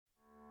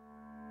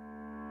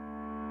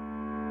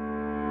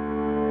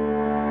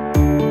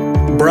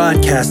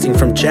Broadcasting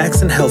from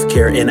Jackson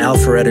Healthcare in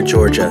Alpharetta,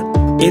 Georgia,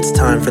 it's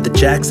time for the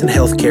Jackson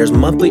Healthcare's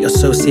monthly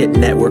Associate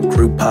Network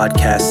Group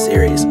podcast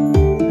series.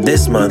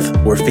 This month,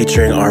 we're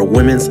featuring our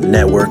Women's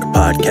Network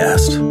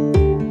podcast.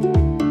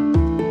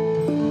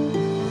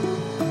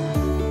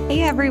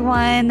 Hey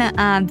everyone,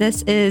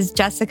 this is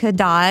Jessica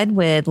Dodd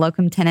with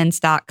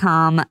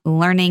locumtenens.com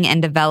Learning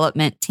and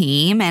Development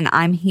Team, and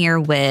I'm here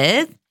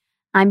with...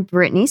 I'm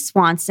Brittany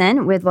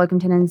Swanson with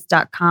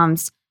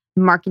locumtenens.com's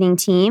marketing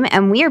team,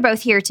 and we are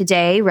both here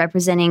today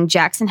representing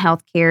Jackson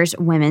Healthcare's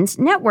Women's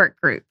Network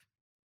Group.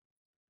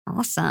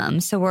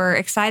 Awesome. So we're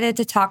excited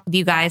to talk with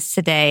you guys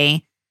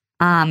today.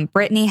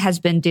 Brittany has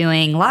been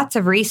doing lots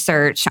of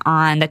research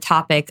on the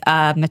topic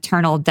of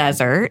maternal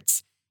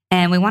deserts,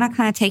 and we want to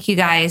kind of take you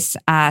guys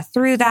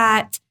through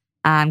that,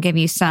 give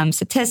you some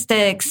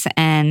statistics,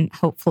 and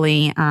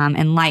hopefully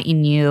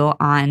enlighten you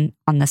on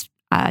this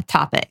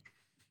topic.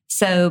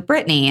 So,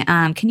 Brittany,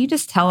 can you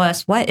just tell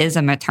us what is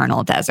a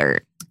maternal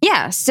desert?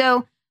 Yeah,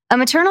 so a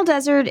maternal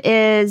desert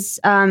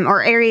is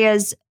or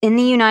areas in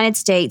the United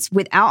States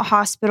without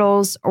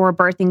hospitals or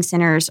birthing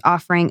centers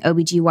offering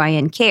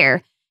OBGYN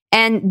care.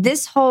 And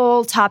this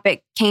whole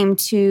topic came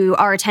to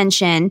our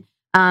attention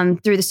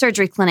through the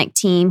surgery clinic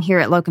team here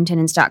at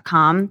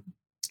locumtenens.com.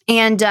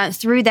 And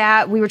through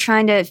that, we were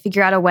trying to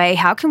figure out a way,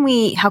 how can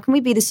we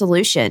be the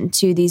solution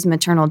to these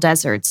maternal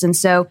deserts? And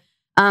so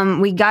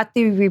we got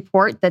the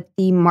report that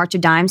the March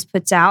of Dimes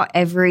puts out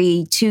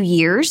every 2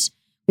 years.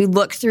 We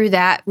looked through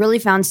that, really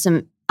found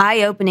some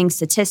eye-opening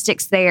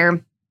statistics there.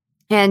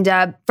 And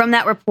from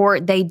that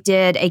report, they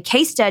did a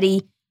case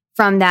study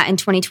from that in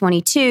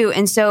 2022.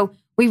 And so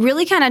we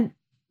really kind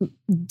of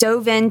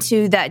dove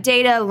into that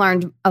data,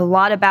 learned a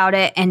lot about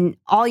it. And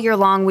all year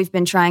long, we've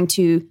been trying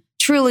to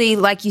truly,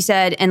 like you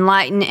said,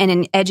 enlighten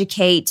and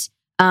educate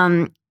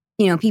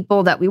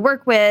people that we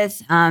work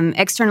with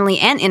externally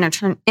and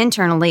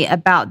internally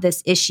about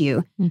this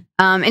issue.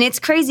 And it's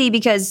crazy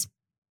because,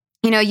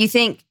 you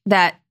think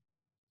that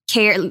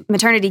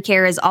maternity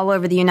care is all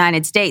over the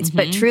United States,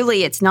 but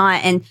truly it's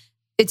not. And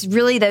it's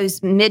really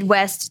those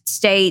Midwest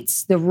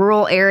states, the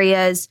rural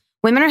areas.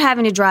 Women are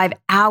having to drive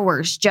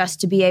hours just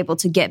to be able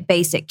to get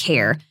basic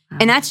care. Wow.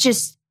 And that's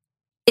just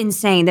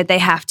insane that they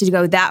have to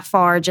go that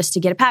far just to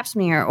get a pap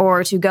smear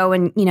or to go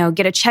and,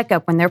 get a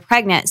checkup when they're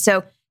pregnant.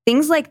 So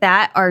things like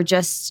that are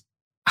just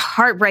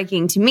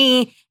heartbreaking to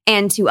me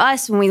and to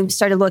us when we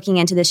started looking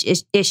into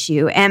this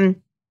issue.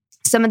 And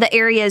some of the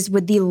areas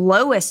with the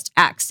lowest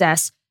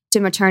access to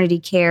maternity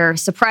care,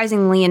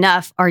 surprisingly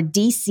enough, are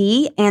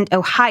DC and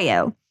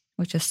Ohio.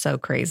 Which is so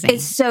crazy.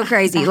 It's so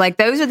crazy. Like,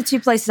 those are the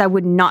two places I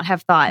would not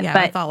have thought. Yeah,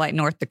 but I thought like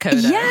North Dakota.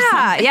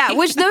 Yeah,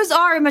 which those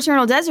are a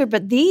maternal desert,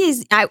 but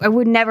these I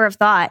would never have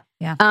thought.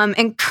 Yeah.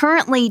 And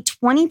currently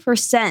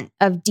 20%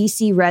 of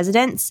DC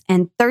residents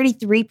and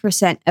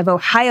 33% of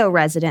Ohio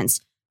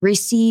residents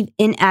receive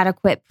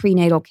inadequate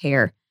prenatal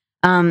care.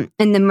 And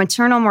the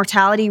maternal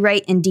mortality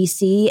rate in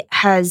DC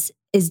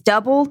is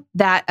double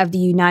that of the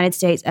United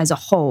States as a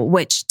whole,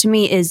 which to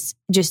me is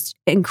just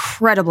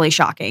incredibly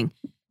shocking.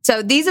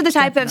 So these are the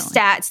type of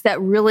stats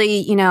that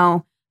really,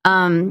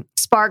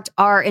 sparked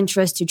our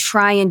interest to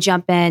try and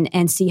jump in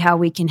and see how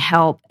we can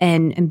help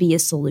and be a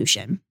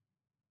solution.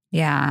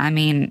 Yeah, I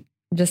mean,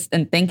 just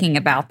in thinking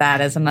about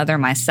that as a mother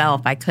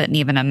myself, I couldn't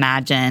even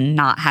imagine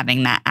not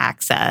having that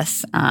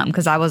access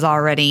because I was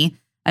already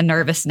a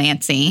nervous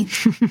Nancy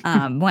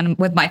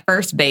with my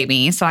first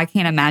baby. So I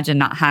can't imagine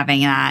not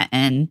having that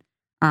and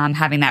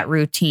having that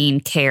routine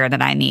care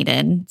that I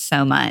needed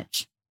so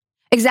much.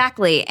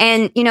 Exactly.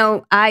 And,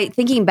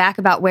 thinking back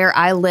about where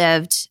I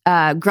lived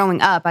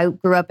growing up, I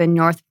grew up in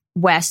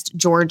Northwest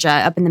Georgia,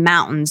 up in the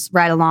mountains,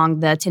 right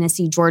along the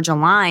Tennessee-Georgia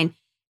line.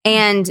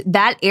 And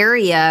that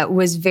area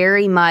was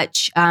very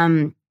much,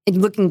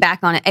 looking back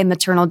on it, a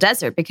maternal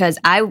desert, because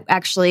I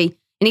actually,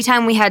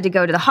 anytime we had to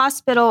go to the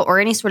hospital or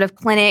any sort of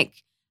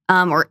clinic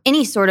or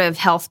any sort of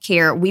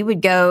healthcare, we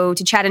would go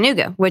to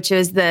Chattanooga, which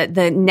is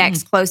the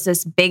next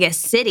closest,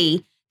 biggest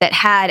city that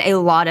had a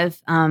lot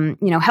of,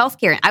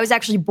 healthcare. I was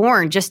actually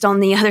born just on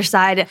the other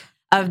side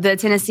of the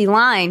Tennessee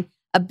line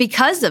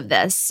because of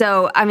this.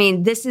 So, I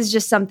mean, this is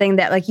just something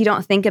that you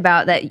don't think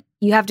about, that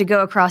you have to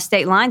go across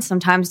state lines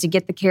sometimes to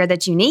get the care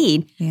that you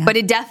need. Yeah. But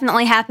it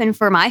definitely happened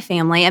for my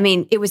family. I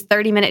mean, it was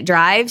 30-minute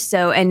drive.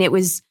 So, and it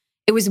was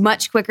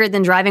much quicker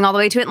than driving all the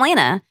way to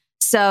Atlanta.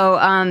 So,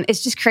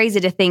 it's just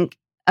crazy to think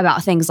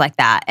about things like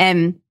that.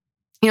 And,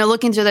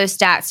 looking through those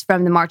stats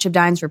from the March of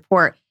Dimes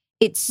report,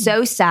 it's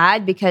so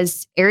sad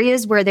because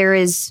areas where there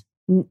is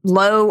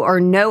low or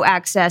no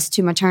access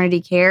to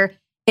maternity care,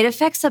 it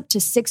affects up to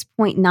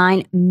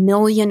 6.9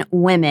 million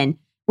women,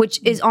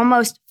 which is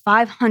almost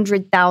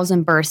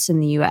 500,000 births in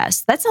the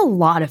U.S. That's a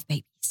lot of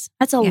babies.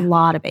 That's a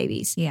lot of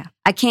babies. Yeah.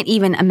 I can't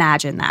even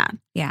imagine that.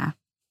 Yeah.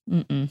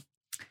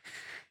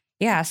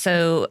 Yeah.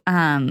 So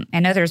I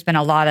know there's been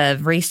a lot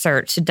of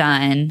research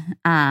done,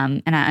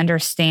 and I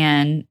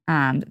understand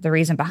the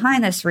reason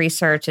behind this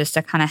research is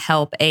to kind of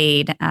help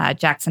aid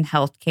Jackson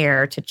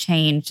Healthcare to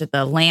change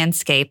the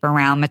landscape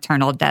around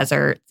maternal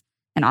deserts,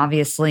 and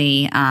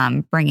obviously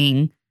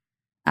bringing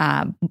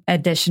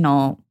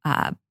additional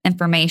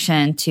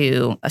information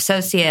to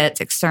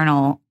associates,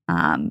 external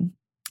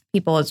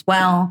people as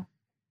well.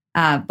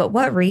 But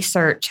what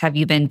research have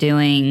you been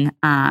doing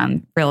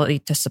really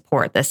to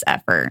support this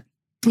effort?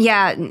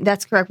 Yeah,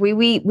 that's correct.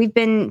 We've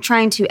been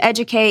trying to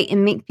educate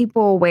and make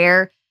people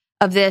aware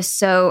of this.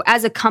 So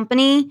as a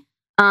company,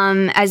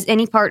 as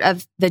any part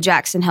of the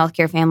Jackson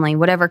Healthcare family,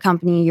 whatever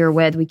company you're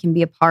with, we can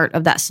be a part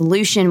of that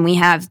solution. We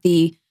have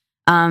the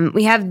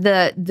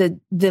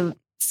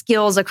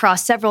skills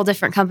across several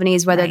different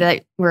companies,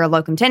 whether we're a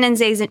locum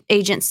tenens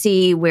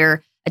agency,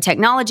 we're a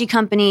technology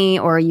company,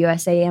 or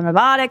USA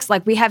Antibiotics.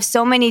 Like, we have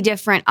so many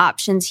different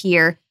options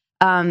here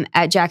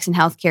at Jackson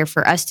Healthcare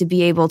for us to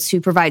be able to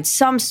provide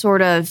some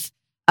sort of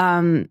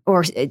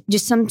or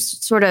just some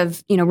sort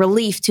of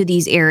relief to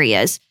these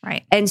areas.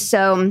 Right. And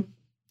so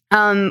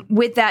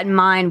with that in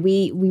mind,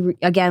 we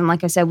again,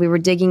 like I said, we were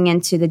digging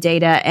into the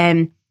data,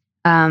 and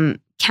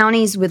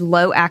counties with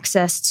low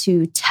access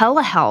to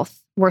telehealth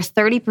were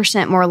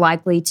 30% more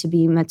likely to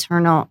be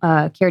maternal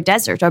care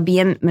deserts, or be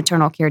in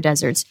maternal care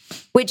deserts,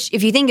 which,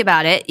 if you think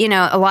about it,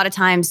 a lot of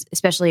times,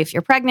 especially if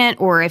you're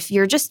pregnant or if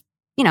you're just,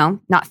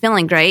 not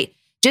feeling great,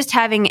 just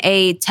having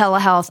a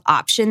telehealth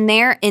option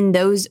there in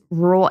those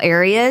rural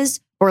areas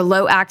or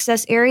low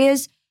access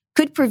areas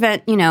could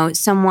prevent,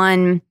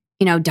 someone,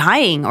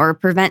 dying, or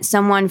prevent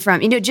someone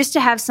from, just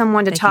to have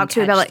someone to talk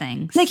to about, like,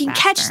 they can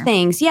catch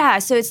things. Yeah.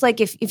 So it's like,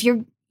 if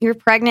you're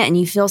pregnant and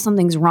you feel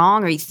something's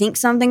wrong, or you think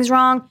something's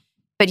wrong,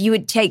 but you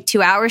would take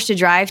 2 hours to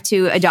drive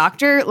to a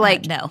doctor,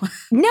 like,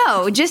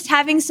 no, just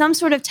having some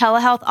sort of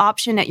telehealth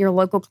option at your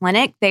local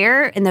clinic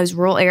there in those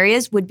rural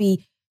areas would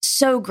be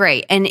so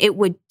great. And it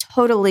would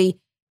totally,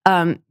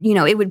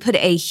 it would put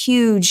a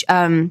huge,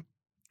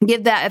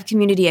 give that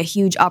community a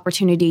huge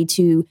opportunity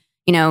to,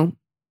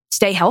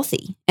 stay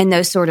healthy in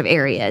those sort of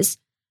areas.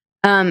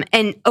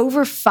 And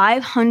over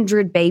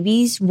 500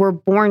 babies were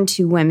born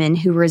to women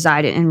who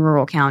resided in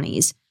rural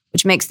counties,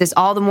 which makes this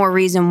all the more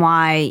reason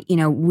why,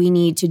 we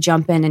need to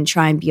jump in and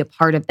try and be a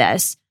part of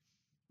this.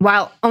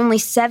 While only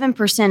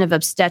 7% of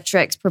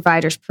obstetrics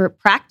providers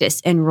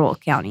practice in rural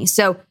counties.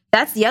 So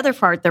that's the other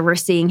part that we're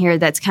seeing here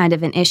that's kind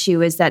of an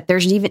issue, is that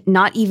there's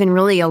not even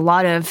really a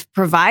lot of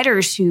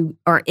providers who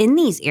are in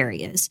these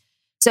areas.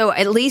 So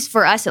at least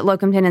for us at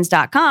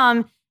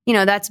locumtenens.com,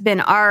 that's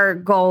been our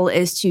goal,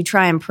 is to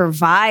try and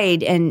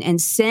provide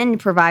and send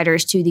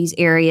providers to these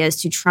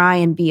areas to try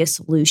and be a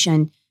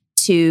solution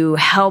to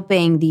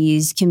helping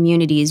these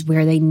communities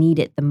where they need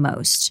it the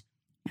most.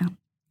 Yeah,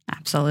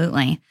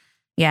 absolutely.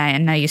 Yeah, I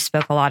know you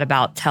spoke a lot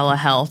about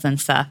telehealth and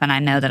stuff, and I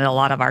know that a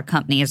lot of our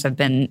companies have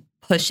been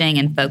pushing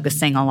and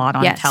focusing a lot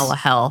on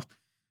telehealth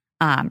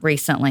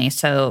recently.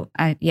 So,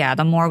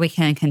 the more we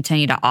can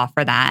continue to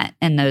offer that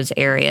in those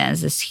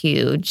areas is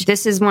huge.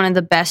 This is one of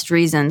the best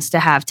reasons to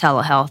have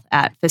telehealth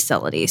at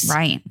facilities.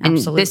 Right, and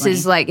absolutely. This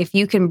is like, if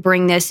you can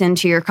bring this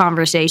into your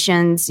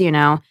conversations,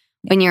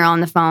 when you're on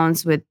the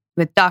phones with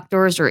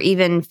doctors, or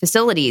even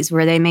facilities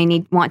where they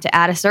may want to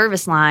add a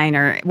service line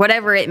or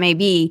whatever it may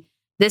be,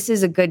 this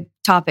is a good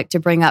topic to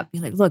bring up. Be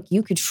like, look,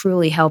 you could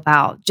truly help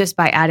out just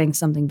by adding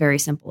something very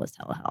simple as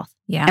telehealth.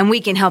 Yeah. And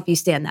we can help you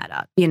stand that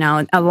up.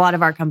 A lot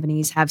of our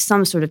companies have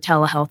some sort of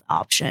telehealth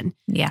option.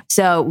 Yeah.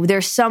 So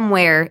there's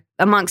somewhere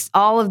amongst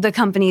all of the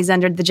companies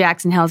under the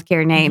Jackson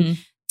Healthcare name,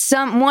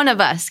 one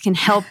of us can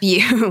help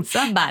you.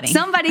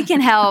 Somebody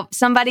can help.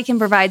 Somebody can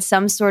provide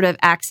some sort of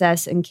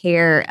access and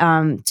care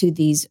to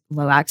these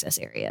low access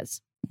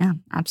areas. Yeah,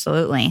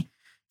 absolutely.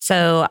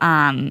 So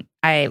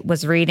I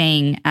was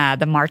reading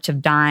the March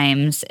of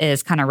Dimes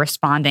is kind of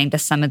responding to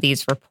some of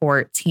these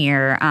reports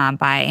here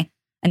by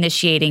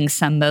initiating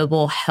some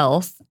mobile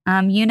health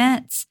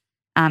units.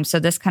 So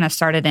this kind of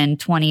started in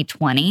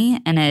 2020,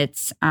 and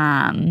it's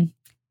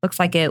looks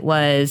like it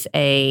was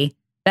a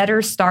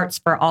Better Starts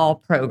for All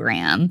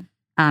program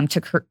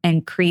to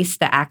increase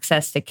the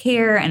access to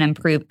care and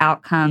improve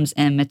outcomes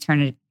in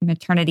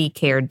maternity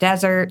care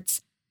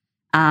deserts.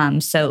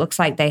 So it looks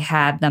like they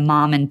have the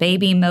Mom and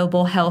Baby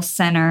Mobile Health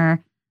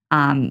Center,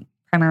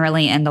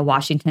 primarily in the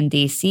Washington,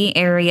 D.C.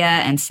 area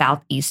and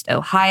Southeast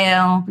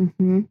Ohio.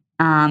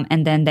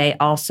 And then they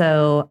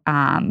also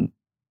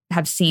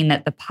have seen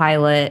that the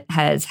pilot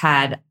has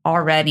had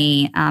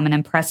already an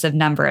impressive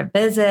number of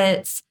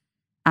visits.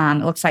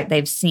 It looks like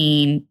they've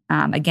seen,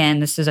 again,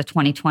 this is a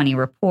 2020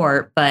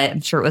 report, but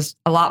I'm sure it was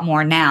a lot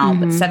more now,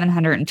 but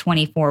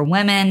 724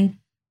 women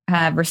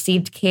have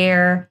received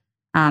care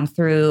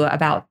through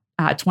about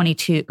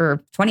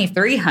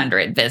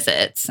 2,300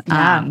 visits.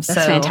 Yeah, that's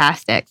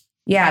fantastic.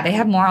 Yeah, they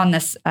have more on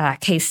this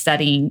case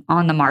study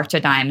on the March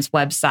of Dimes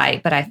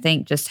website, but I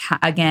think just,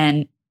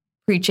 again,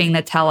 preaching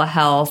the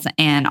telehealth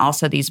and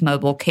also these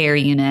mobile care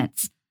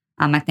units,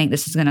 I think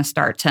this is going to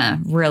start to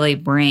really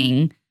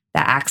bring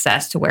the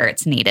access to where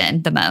it's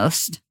needed the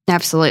most.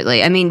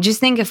 Absolutely. I mean, just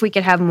think if we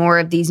could have more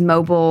of these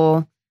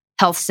mobile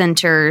health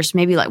centers,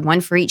 maybe like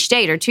one for each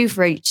state or two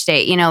for each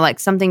state, like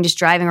something just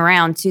driving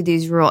around to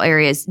these rural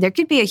areas, there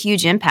could be a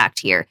huge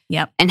impact here.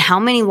 Yep. And how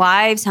many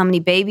lives, how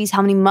many babies,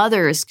 how many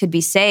mothers could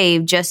be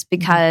saved just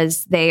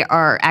because they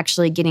are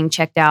actually getting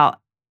checked out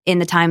in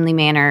the timely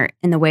manner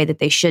in the way that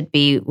they should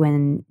be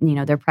when,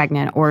 they're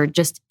pregnant or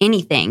just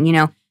anything.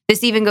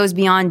 This even goes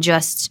beyond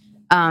just,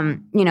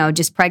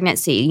 just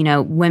pregnancy,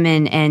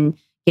 women and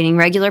getting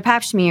regular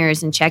pap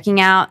smears and checking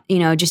out,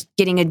 just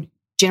getting a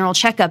general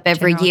checkup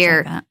every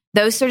year.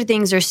 Those sort of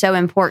things are so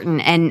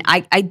important. And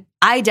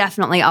I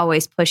definitely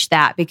always push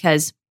that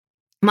because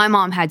my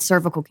mom had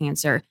cervical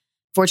cancer.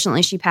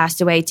 Fortunately, she passed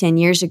away 10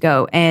 years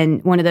ago.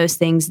 And one of those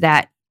things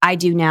that I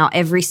do now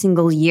every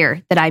single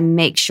year that I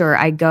make sure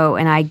I go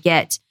and I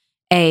get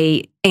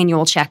a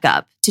annual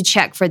checkup to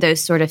check for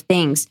those sort of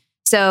things.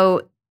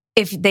 So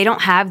if they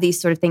don't have these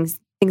sort of things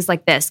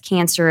like this,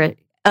 cancer,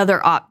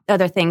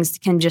 other things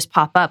can just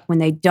pop up when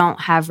they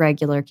don't have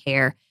regular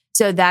care.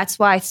 So that's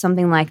why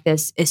something like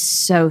this is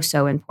so,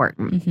 so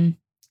important. Mm-hmm.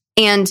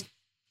 And,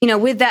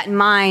 with that in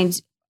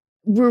mind,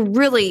 we're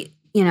really,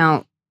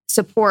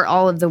 support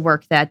all of the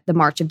work that the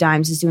March of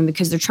Dimes is doing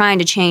because they're trying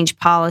to change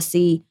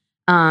policy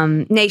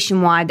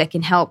nationwide that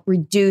can help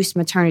reduce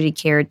maternity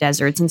care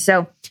deserts. And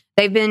so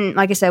they've been,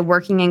 like I said,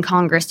 working in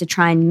Congress to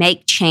try and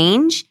make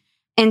change.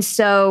 And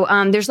so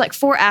there's like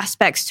 4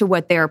 aspects to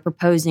what they're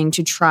proposing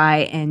to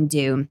try and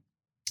do.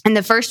 And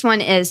the first one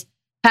is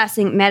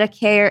passing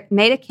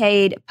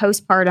Medicaid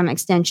postpartum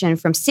extension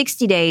from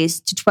 60 days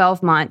to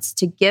 12 months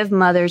to give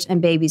mothers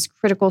and babies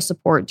critical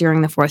support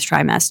during the 4th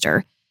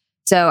trimester.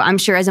 So I'm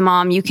sure as a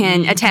mom, you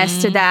can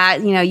attest to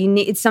that. You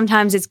need,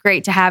 sometimes it's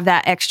great to have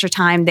that extra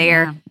time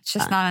there. Yeah, it's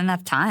just not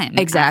enough time.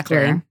 Exactly.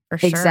 Actually, for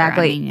sure.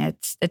 Exactly. I mean,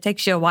 it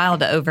takes you a while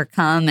to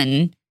overcome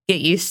and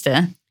get used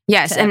to.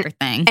 Yes, to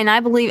everything. And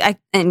I believe,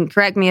 and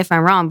correct me if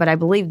I'm wrong, but I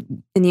believe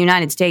in the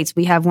United States,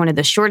 we have one of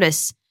the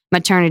shortest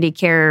maternity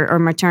care or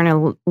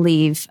maternal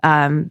leave,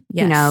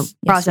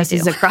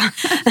 processes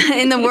across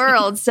in the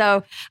world.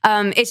 So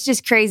it's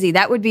just crazy.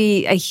 That would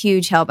be a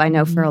huge help, I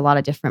know, for a lot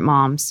of different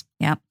moms.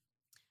 Yeah.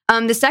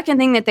 The second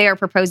thing that they are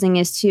proposing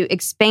is to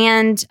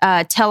expand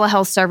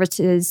telehealth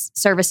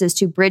services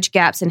to bridge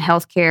gaps in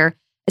healthcare,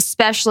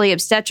 especially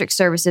obstetric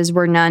services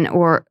where none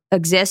or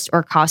exist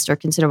or costs are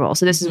considerable.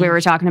 So this is where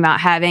we're talking about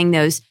having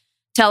those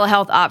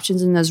telehealth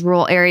options in those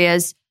rural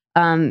areas,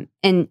 and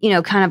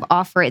kind of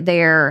offer it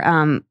there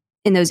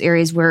in those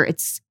areas where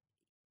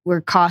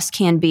costs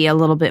can be a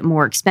little bit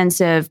more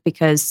expensive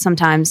because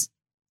sometimes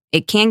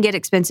it can get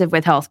expensive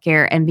with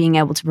healthcare, and being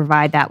able to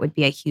provide that would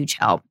be a huge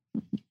help.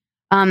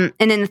 And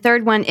then the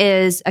third one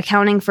is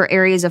accounting for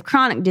areas of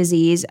chronic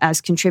disease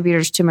as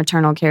contributors to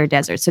maternal care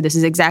deserts. So this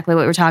is exactly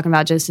what we were talking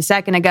about just a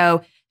second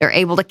ago. They're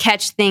able to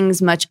catch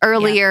things much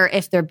earlier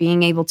if they're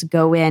being able to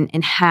go in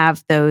and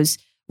have those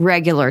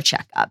regular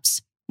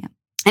checkups. Yeah.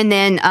 And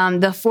then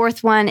the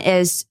fourth one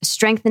is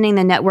strengthening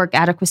the network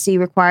adequacy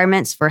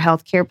requirements for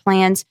healthcare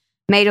plans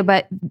made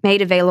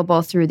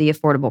available through the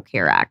Affordable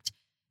Care Act.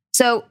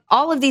 So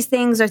all of these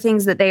things are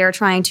things that they are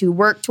trying to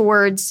work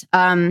towards.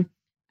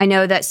 I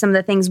know that some of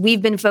the things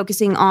we've been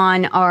focusing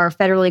on are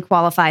federally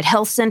qualified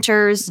health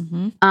centers.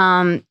 Mm-hmm.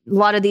 A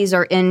lot of these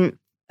are in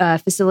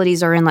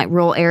facilities are in like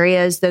rural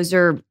areas. Those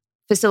are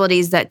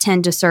facilities that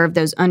tend to serve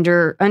those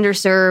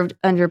underserved,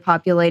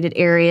 underpopulated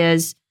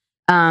areas.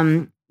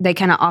 They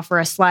kind of offer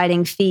a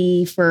sliding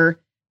fee for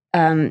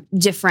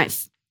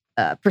different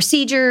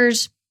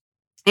procedures,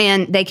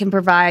 and they can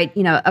provide,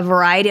 a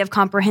variety of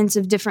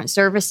comprehensive different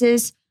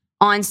services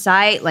on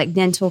site, like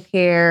dental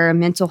care,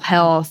 mental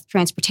health,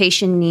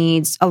 transportation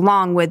needs,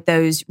 along with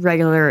those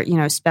regular,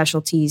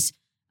 specialties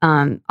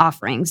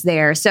offerings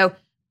there. So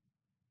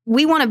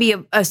we want to be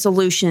a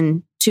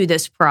solution to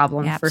this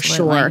problem for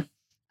sure.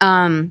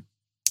 And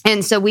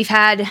so we've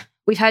had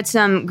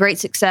some great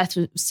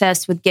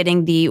success with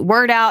getting the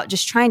word out,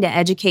 just trying to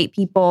educate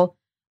people.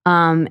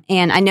 And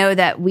I know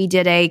that we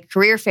did a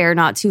career fair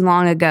not too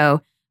long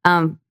ago,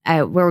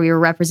 where we were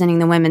representing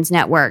the Women's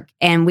Network.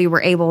 And we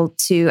were able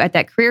to, at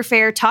that career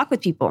fair, talk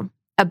with people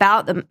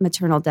about the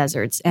maternal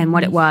deserts and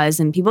what it was.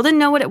 And people didn't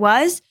know what it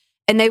was.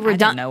 And they were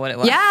didn't know what it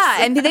was. Yeah.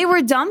 And they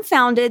were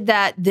dumbfounded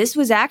that this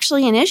was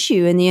actually an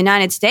issue in the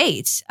United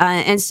States.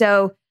 And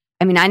so,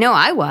 I mean, I know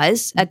I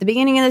was. At the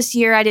beginning of this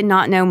year, I did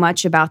not know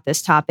much about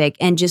this topic.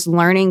 And just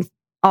learning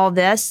all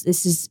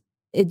this,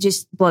 it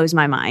just blows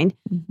my mind.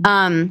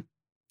 Mm-hmm.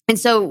 And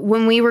so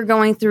when we were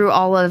going through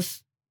all of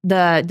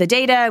the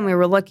data and we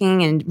were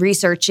looking and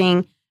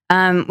researching,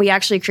 we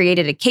actually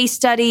created a case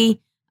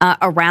study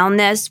around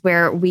this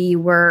where we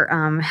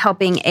were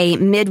helping a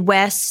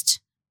Midwest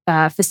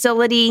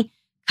facility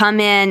come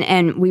in,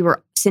 and we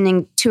were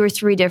sending 2 or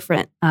 3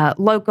 different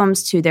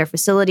locums to their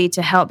facility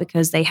to help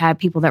because they had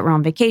people that were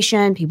on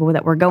vacation, people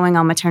that were going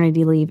on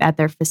maternity leave at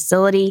their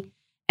facility,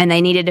 and they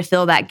needed to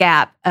fill that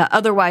gap.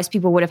 Otherwise,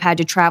 people would have had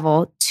to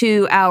travel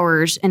 2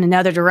 hours in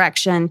another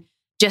direction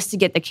just to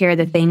get the care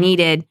that they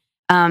needed.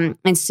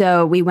 And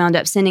so we wound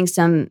up sending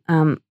some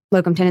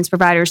locum tenens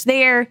providers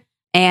there.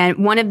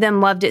 And one of them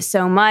loved it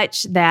so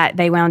much that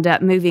they wound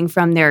up moving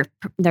from their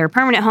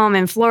permanent home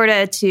in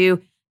Florida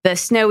to the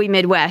snowy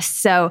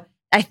Midwest. So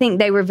I think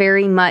they were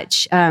very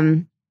much,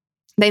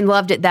 they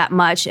loved it that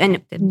much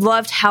and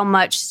loved how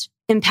much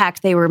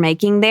impact they were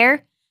making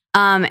there.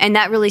 And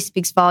that really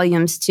speaks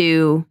volumes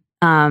to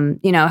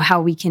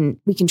how we can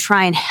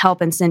try and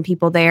help and send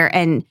people there.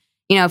 And,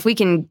 if we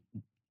can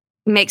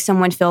make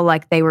someone feel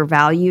like they were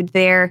valued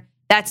there,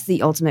 that's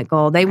the ultimate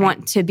goal. They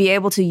want to be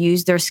able to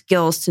use their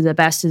skills to the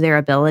best of their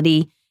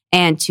ability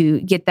and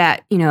to get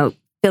that,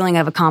 feeling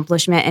of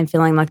accomplishment and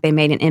feeling like they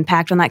made an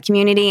impact on that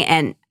community.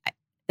 And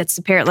that's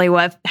apparently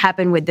what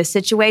happened with this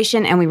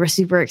situation. And we were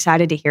super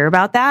excited to hear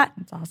about that.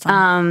 That's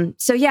awesome.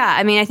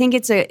 I think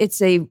it's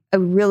a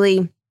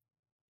really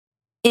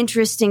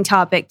interesting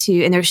topic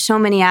too. And there's so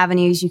many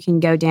avenues you can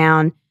go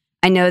down.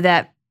 I know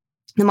that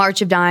the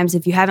March of Dimes,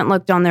 if you haven't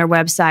looked on their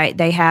website,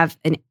 they have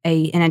an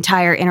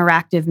entire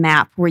interactive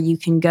map where you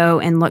can go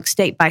and look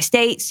state by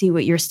state, see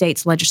what your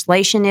state's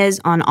legislation is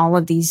on all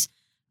of these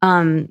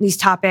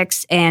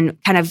topics, and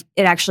kind of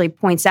it actually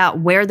points out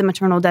where the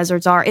maternal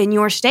deserts are in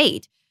your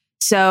state.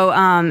 So,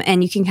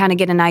 and you can kind of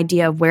get an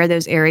idea of where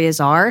those areas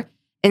are.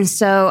 And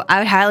so I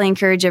would highly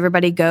encourage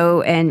everybody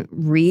go and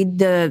read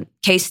the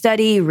case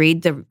study,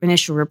 read the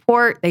initial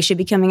report. They should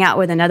be coming out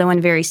with another one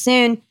very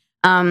soon.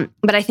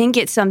 But I think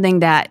it's something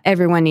that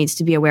everyone needs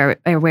to be aware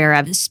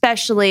of,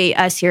 especially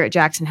us here at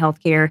Jackson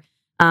Healthcare.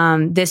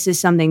 This is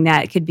something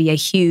that could be a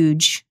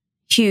huge,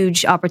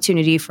 huge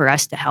opportunity for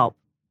us to help.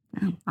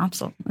 Oh,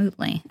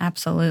 absolutely.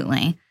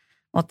 Absolutely.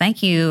 Well,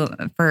 thank you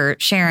for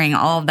sharing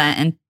all of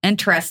that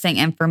interesting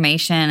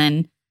information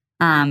and,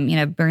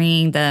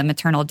 bringing the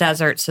maternal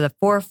deserts to the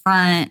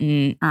forefront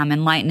and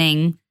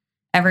enlightening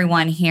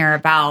everyone here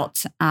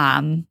about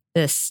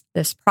this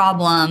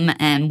problem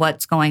and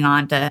what's going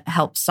on to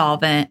help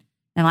solve it.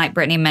 And like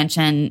Brittany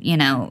mentioned,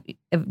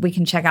 if we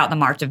can check out the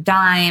March of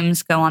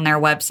Dimes, go on their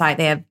website.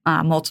 They have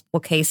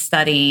multiple case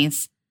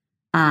studies.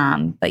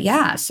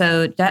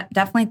 So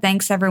definitely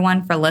thanks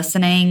everyone for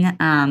listening.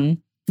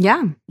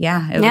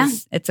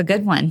 It's a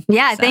good one.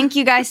 Yeah. So. Thank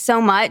you guys so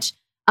much.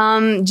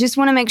 Just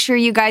want to make sure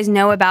you guys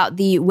know about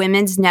the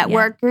Women's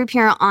Network group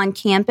here on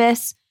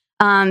campus.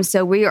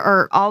 So we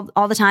are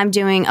all the time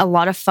doing a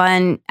lot of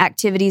fun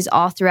activities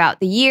all throughout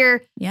the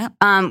year. Yeah.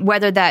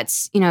 Whether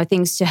that's,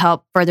 things to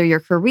help further your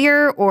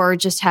career or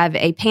just have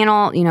a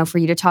panel, for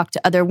you to talk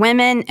to other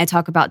women and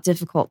talk about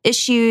difficult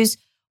issues,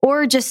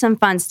 or just some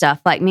fun stuff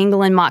like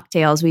mingle and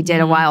mocktails we did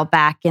a while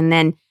back. And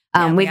then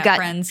we've got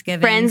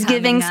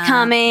Friendsgiving's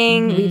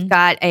coming. Mm-hmm. We've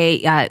got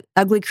a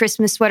ugly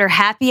Christmas sweater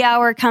happy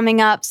hour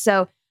coming up.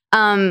 So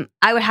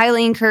I would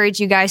highly encourage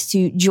you guys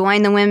to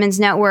join the Women's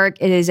Network.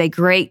 It is a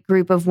great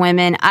group of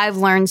women. I've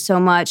learned so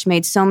much,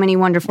 made so many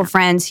wonderful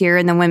friends here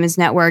in the Women's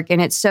Network.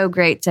 And it's so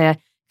great to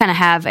kind of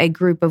have a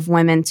group of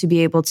women to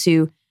be able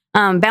to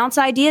bounce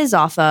ideas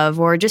off of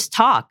or just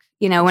talk,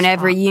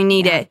 whenever you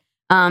need it.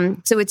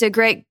 So it's a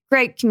great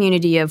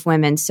community of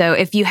women. So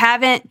if you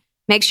haven't,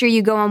 make sure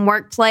you go on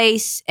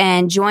Workplace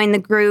and join the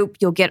group.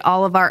 You'll get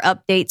all of our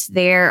updates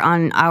there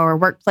on our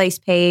Workplace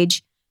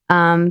page.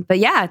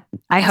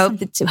 I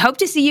hope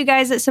to see you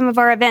guys at some of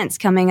our events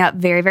coming up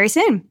very, very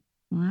soon.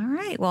 All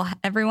right. Well,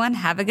 everyone,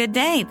 have a good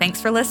day.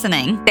 Thanks for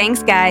listening.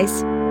 Thanks,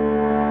 guys.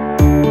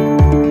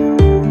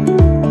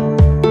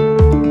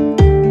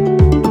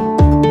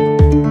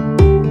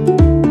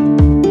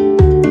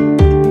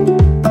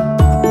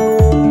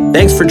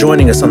 Thanks for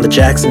joining us on the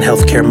Jackson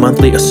Healthcare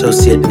Monthly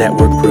Associate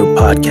Network Group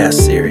podcast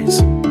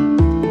series.